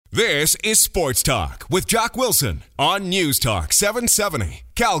This is Sports Talk with Jock Wilson on News Talk 770,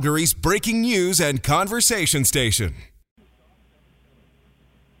 Calgary's breaking news and conversation station.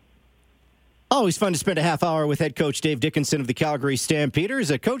 Always fun to spend a half hour with head coach Dave Dickenson of the Calgary Stampeders.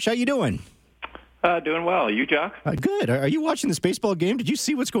 Coach, how you doing? Doing well. You, Jock? Good. Are you watching this baseball game? Did you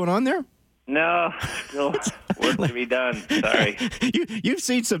see what's going on there? No, still work to be done. Sorry. You've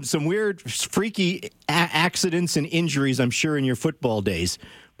seen some weird, freaky accidents and injuries, I'm sure, in your football days.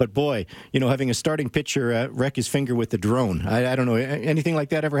 But boy, having a starting pitcher wreck his finger with the drone. I don't know. Anything like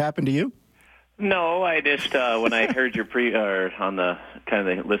that ever happened to you? No, I just when I heard your on the kind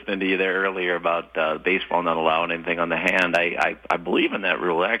of listening to you there earlier about baseball not allowing anything on the hand, I believe in that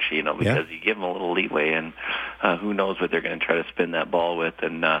rule actually, because you give them a little leeway, and who knows what they're going to try to spin that ball with,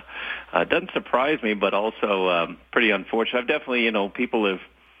 and it doesn't surprise me, but also pretty unfortunate. I've definitely people have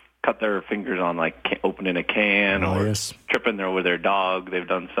cut their fingers on opening a can or tripping over their dog. They've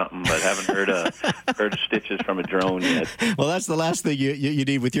done something, but haven't heard stitches from a drone yet. Well, that's the last thing you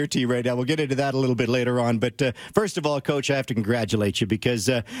need with your team right now. We'll get into that a little bit later on. But first of all, Coach, I have to congratulate you because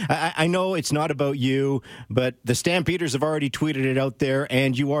I know it's not about you, but the Stampeders have already tweeted it out there,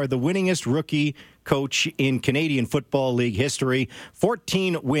 and you are the winningest rookie coach in Canadian Football League history.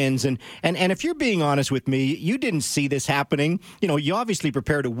 14 wins. And if you're being honest with me, you didn't see this happening. You obviously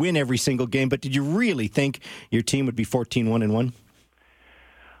prepare to win every single game, but did you really think your team would be 14-1-1?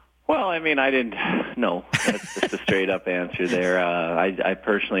 Well, I didn't. No, that's just a straight up answer there. I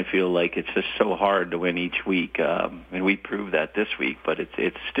personally feel like it's just so hard to win each week. And we proved that this week, but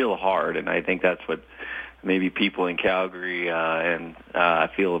it's still hard. And I think that's what maybe people in Calgary and I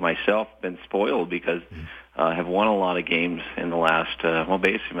feel myself been spoiled because I have won a lot of games in the last,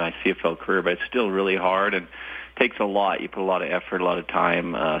 basically my CFL career, but it's still really hard and takes a lot. You put a lot of effort, a lot of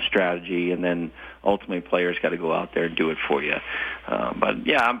time, strategy, and then ultimately players got to go out there and do it for you. But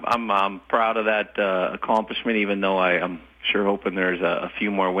yeah, I'm proud of that accomplishment, even though I'm sure hoping there's a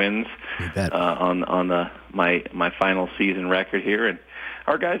few more wins on my final season record here. And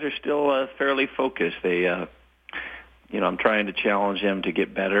our guys are still fairly focused. They, I'm trying to challenge them to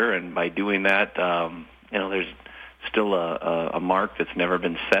get better, and by doing that, there's still a mark that's never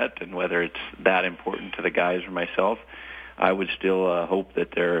been set, and whether it's that important to the guys or myself, I would still hope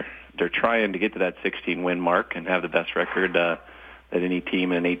that they're trying to get to that 16-win mark and have the best record that any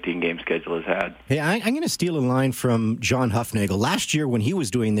team in an 18-game schedule has had. Hey, I'm going to steal a line from John Huffnagel. Last year when he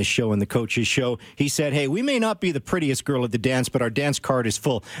was doing this show and the coach's show, he said, hey, we may not be the prettiest girl at the dance, but our dance card is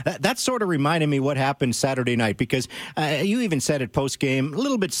full. That sort of reminded me what happened Saturday night, because you even said it post-game, a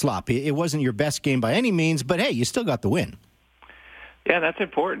little bit sloppy. It wasn't your best game by any means, but hey, you still got the win. Yeah, that's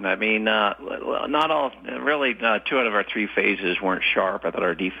important. Not all, really, 2 out of our 3 phases weren't sharp. I thought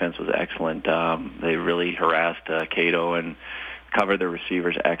our defense was excellent. They really harassed Cato and covered the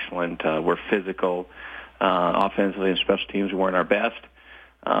receivers excellent. We're physical. Offensively and special teams weren't our best.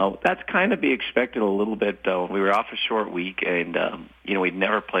 That's kind of be expected a little bit. We were off a short week, and, we'd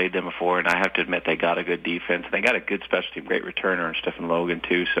never played them before, and I have to admit they got a good defense. They got a good special team, great returner in Stephen Logan,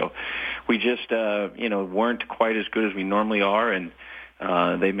 too. So we just, weren't quite as good as we normally are, and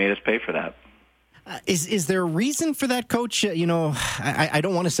they made us pay for that. Is there a reason for that, Coach? I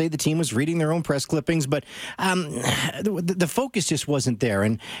don't want to say the team was reading their own press clippings, but the focus just wasn't there.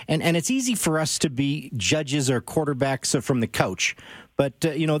 And it's easy for us to be judges or quarterbacks from the couch. But,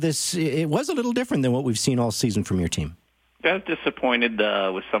 it was a little different than what we've seen all season from your team. I was disappointed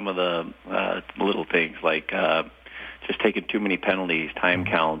with some of the little things, like just taking too many penalties, time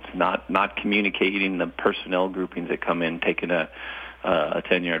counts, not communicating the personnel groupings that come in, taking a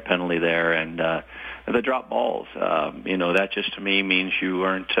 10-yard penalty there, and the drop balls. That just to me means you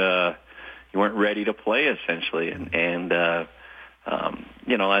weren't ready to play essentially, and as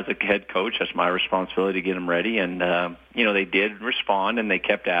a head coach, that's my responsibility to get them ready, and they did respond and they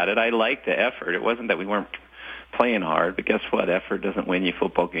kept at it. I liked the effort. It wasn't that we weren't playing hard, but guess what? Effort doesn't win you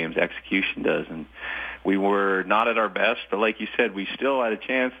football games. Execution does, and we were not at our best, but like you said, we still had a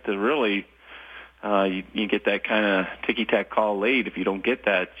chance to really. You get that kind of ticky-tack call late. If you don't get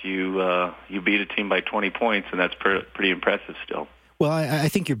that, you beat a team by 20 points, and that's pretty impressive still. Well, I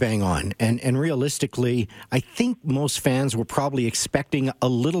think you're bang on. And realistically, I think most fans were probably expecting a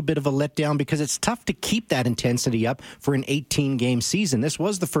little bit of a letdown because it's tough to keep that intensity up for an 18-game season. This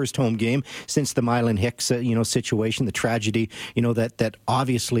was the first home game since the Mylan Hicks, situation, the tragedy, that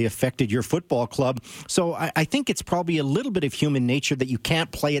obviously affected your football club. So I think it's probably a little bit of human nature that you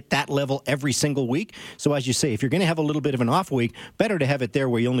can't play at that level every single week. So as you say, if you're going to have a little bit of an off week, better to have it there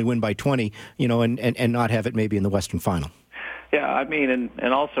where you only win by 20, and not have it maybe in the Western Final. Yeah,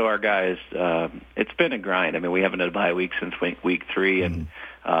 and also our guys, it's been a grind. We haven't had a bye week since week 3, and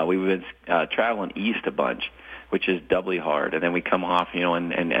we've been traveling east a bunch, which is doubly hard. And then we come off,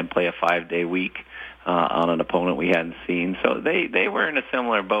 and play a 5-day week on an opponent we hadn't seen. So they were in a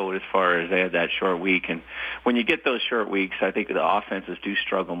similar boat as far as they had that short week. And when you get those short weeks, I think the offenses do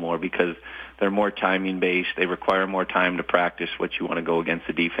struggle more because they're more timing-based. They require more time to practice what you want to go against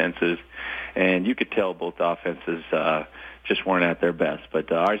the defenses. And you could tell both offenses just weren't at their best.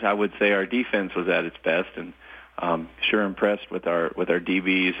 But ours, I would say our defense was at its best, and sure impressed with our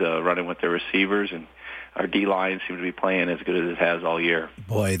DBs running with their receivers, and our D-line seems to be playing as good as it has all year.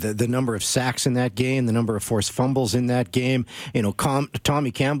 Boy, the number of sacks in that game, the number of forced fumbles in that game.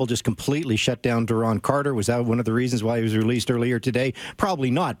 Tommy Campbell just completely shut down Duron Carter. Was that one of the reasons why he was released earlier today?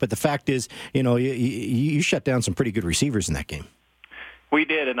 Probably not, but the fact is, you shut down some pretty good receivers in that game. We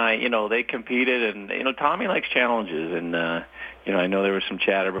did, and they competed, and Tommy likes challenges, and I know there was some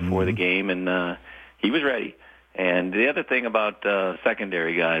chatter before the game, and he was ready. And the other thing about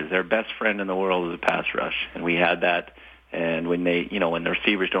secondary guys, their best friend in the world is a pass rush, and we had that. And when when the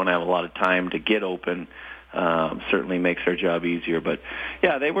receivers don't have a lot of time to get open, certainly makes their job easier. But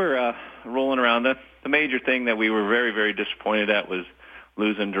yeah, they were rolling around. The major thing that we were very, very disappointed at was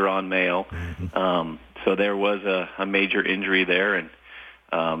losing Duron Mayo. So there was a major injury there, and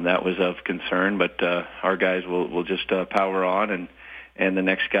that was of concern. But our guys will just power on, and the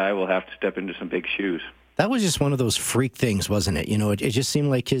next guy will have to step into some big shoes. That was just one of those freak things, wasn't it? It just seemed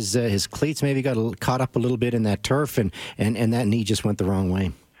like his cleats maybe got caught up a little bit in that turf, and that knee just went the wrong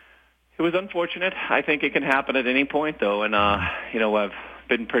way. It was unfortunate. I think it can happen at any point, though, and I've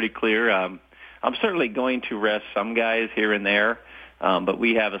been pretty clear. I'm certainly going to rest some guys here and there, but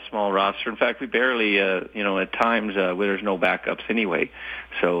we have a small roster. In fact, we barely, at times where there's no backups anyway.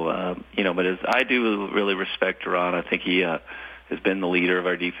 So, but as I do really respect Duron, I think he has been the leader of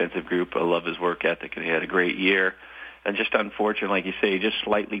our defensive group. I love his work ethic, and he had a great year. And just unfortunate, like you say, just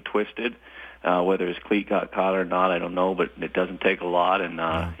slightly twisted. Whether his cleat got caught or not, I don't know, but it doesn't take a lot. And,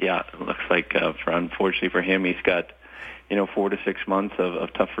 it looks like, unfortunately for him, he's got, 4 to 6 months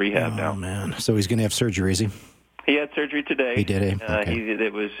of tough rehab now. Oh, man. So he's going to have surgery, is he? He had surgery today. He did, eh? Okay.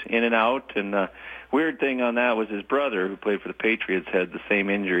 It was in and out, and weird thing on that was his brother, who played for the Patriots, had the same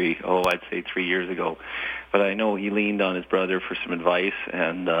injury, I'd say 3 years ago. But I know he leaned on his brother for some advice,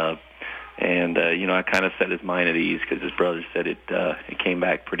 and I kind of set his mind at ease because his brother said it came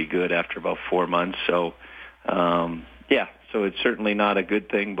back pretty good after about 4 months. So, so it's certainly not a good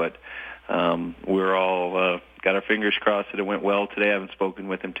thing, but we're all got our fingers crossed that it went well today. I haven't spoken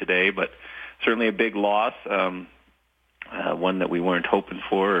with him today, but certainly a big loss, one that we weren't hoping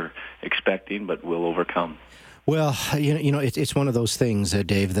for or expecting, but we'll overcome. Well, it's one of those things,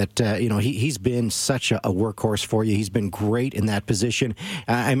 Dave, that, he's been such a workhorse for you. He's been great in that position.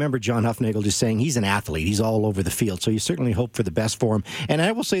 I remember John Hufnagel just saying he's an athlete. He's all over the field. So you certainly hope for the best for him. And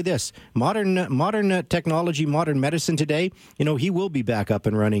I will say this, modern technology, modern medicine today, he will be back up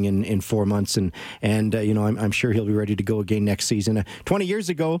and running in 4 months. And I'm sure he'll be ready to go again next season. 20 years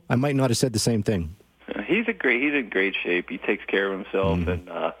ago, I might not have said the same thing. He's in great shape. He takes care of himself, and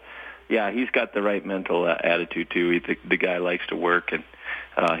he's got the right mental attitude too. The guy likes to work, and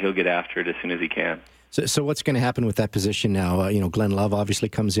he'll get after it as soon as he can. So what's going to happen with that position now? Glenn Love obviously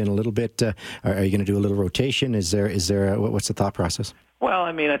comes in a little bit. Are you going to do a little rotation? Is there what's the thought process? Well,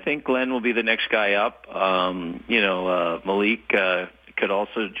 I think Glenn will be the next guy up. Malik could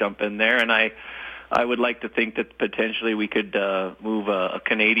also jump in there, and I would like to think that potentially we could move a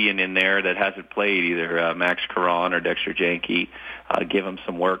Canadian in there that hasn't played, either Max Caron or Dexter Janke, give them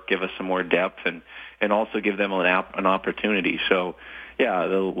some work, give us some more depth, and also give them an opportunity. So,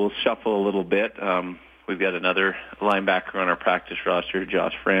 we'll shuffle a little bit. We've got another linebacker on our practice roster,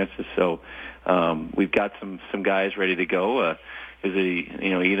 Josh Francis. So we've got some guys ready to go. Is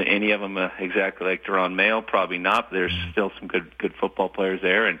either any of them exactly like Duron Mayo? Probably not. But there's still some good football players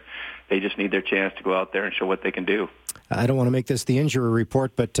there, and they just need their chance to go out there and show what they can do. I don't want to make this the injury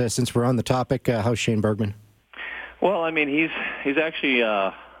report, but since we're on the topic, how's Shane Bergman? Well, he's actually.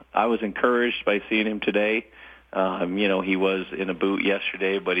 I was encouraged by seeing him today. He was in a boot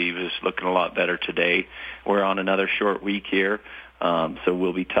yesterday, but he was looking a lot better today. We're on another short week here, so it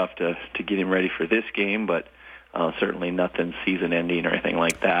will be tough to get him ready for this game, but certainly nothing season-ending or anything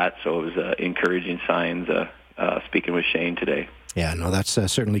like that. So it was encouraging signs speaking with Shane today. Yeah, no, that's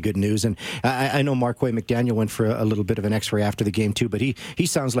certainly good news. And I know Marquay McDaniel went for a little bit of an X-ray after the game too, but he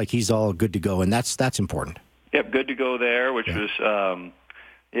sounds like he's all good to go, and that's important. Yep, good to go there, which was,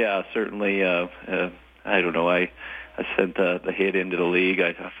 certainly, I don't know, I sent the hit into the league.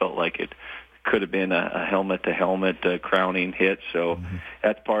 I felt like it could have been a helmet-to-helmet crowning hit, so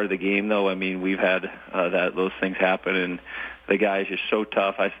that's part of the game, though. We've had those things happen, and the guy is just so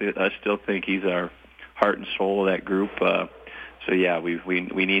tough. I still think he's our heart and soul of that group. So yeah,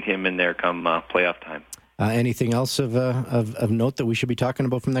 we need him in there come playoff time. Anything else of note that we should be talking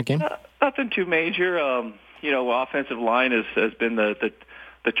about from that game? Nothing too major. Offensive line has been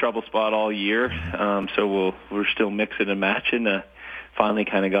the trouble spot all year. So we're still mixing and matching. Finally,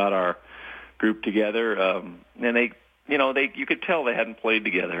 kind of got our group together, and you could tell they hadn't played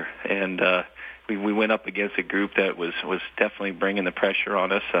together, and we went up against a group that was definitely bringing the pressure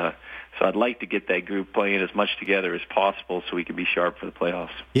on us. So I'd like to get that group playing as much together as possible so we can be sharp for the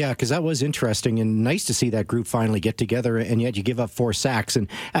playoffs. Yeah, because that was interesting and nice to see that group finally get together, and yet you give up 4 sacks. And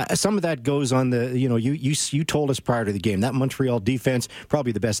some of that goes on the, you told us prior to the game, that Montreal defense,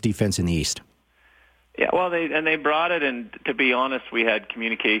 probably the best defense in the East. Yeah, well, they brought it, and to be honest, we had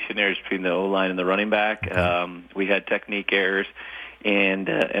communication errors between the O-line and the running back. We had technique errors, and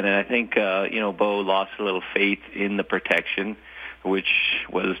I think, Bo lost a little faith in the protection, which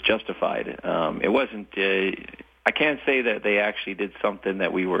was justified. It wasn't, I can't say that they actually did something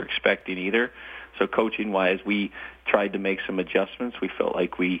that we were expecting either. So coaching-wise, we tried to make some adjustments. We felt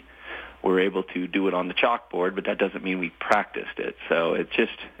like we were able to do it on the chalkboard, but that doesn't mean we practiced it. So it's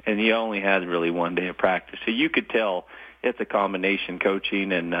just, and you only had really one day of practice. So you could tell it's a combination,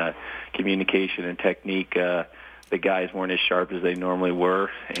 coaching and communication and technique. The guys weren't as sharp as they normally were,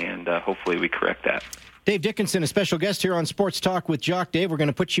 and hopefully we correct that. Dave Dickenson, a special guest here on Sports Talk with Jock. Dave, we're going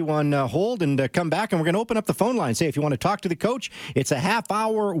to put you on hold and come back, and we're going to open up the phone line. Say, if you want to talk to the coach, it's a half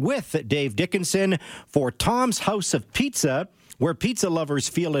hour with Dave Dickenson for Tom's House of Pizza, where pizza lovers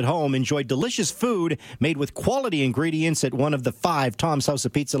feel at home. Enjoy delicious food made with quality ingredients at one of the 5 Tom's House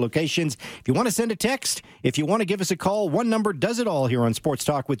of Pizza locations. If you want to send a text, if you want to give us a call, one number does it all here on Sports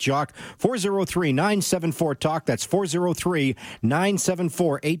Talk with Jock, 403-974-TALK. That's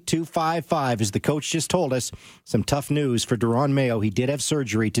 403-974-8255. As the coach just told us, some tough news for Deron Mayo. He did have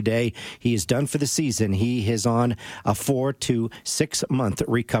surgery today. He is done for the season. He is on a 4 to 6 month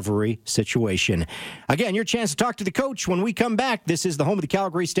recovery situation. Again, your chance to talk to the coach when we come back. This is the home of the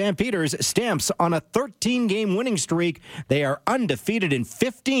Calgary Stampeders. Stamps on a 13-game winning streak. They are undefeated in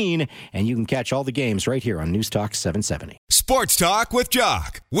 15, and you can catch all the games right here on News Talk 770. Sports Talk with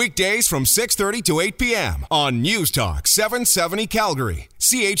Jock. Weekdays from 6:30 to 8 p.m. on News Talk 770 Calgary.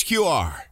 CHQR.